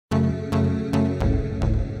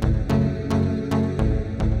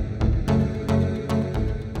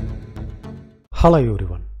Hello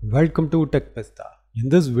everyone, welcome to TechPesta. In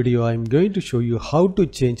this video I am going to show you how to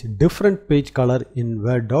change different page color in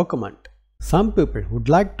Word document. Some people would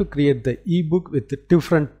like to create the ebook with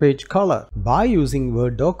different page color by using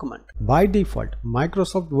Word document. By default,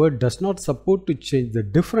 Microsoft Word does not support to change the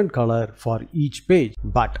different color for each page,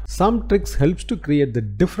 but some tricks helps to create the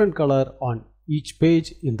different color on each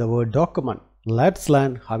page in the Word document. Let's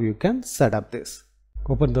learn how you can set up this.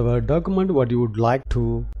 Open the Word document what you would like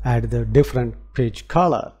to add the different page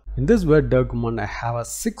color. In this Word document I have a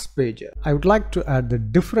 6 pager. I would like to add the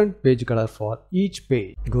different page color for each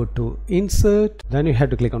page. Go to insert, then you have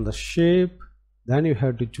to click on the shape, then you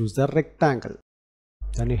have to choose the rectangle.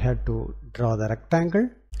 Then you have to draw the rectangle,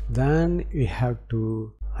 then you have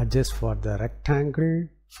to adjust for the rectangle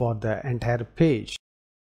for the entire page.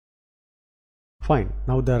 Fine,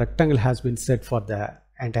 now the rectangle has been set for the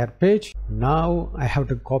entire page. Now I have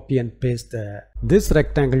to copy and paste this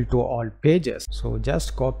rectangle to all pages. So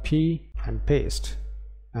just copy and paste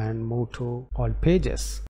and move to all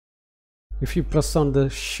pages. If you press on the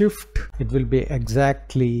shift, it will be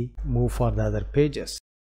exactly move for the other pages.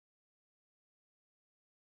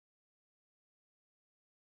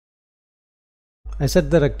 I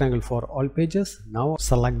set the rectangle for all pages. Now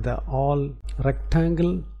select the all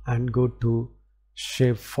rectangle and go to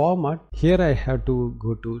shape format. Here I have to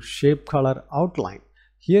go to shape color outline.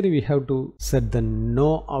 Here we have to set the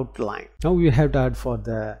no outline. Now we have to add for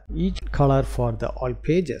the each color for the all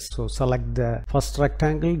pages. So select the first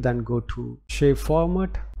rectangle, then go to shape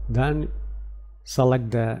format, then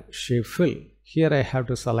select the shape fill. Here I have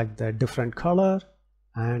to select the different color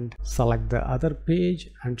and select the other page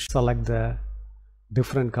and select the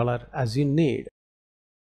different color as you need.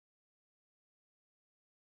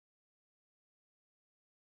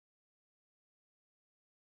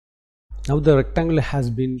 Now the rectangle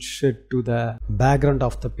has been shift to the background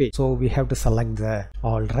of the page. So we have to select the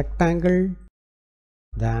all rectangle,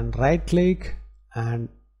 then right click and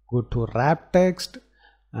go to wrap text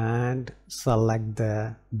and select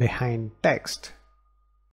the behind text.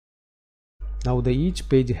 Now the each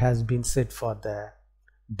page has been set for the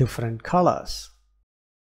different colors.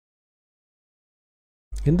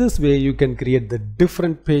 In this way you can create the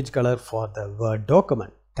different page color for the Word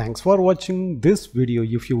document. Thanks for watching this video.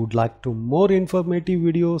 If you would like to more informative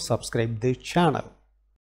video, subscribe this channel.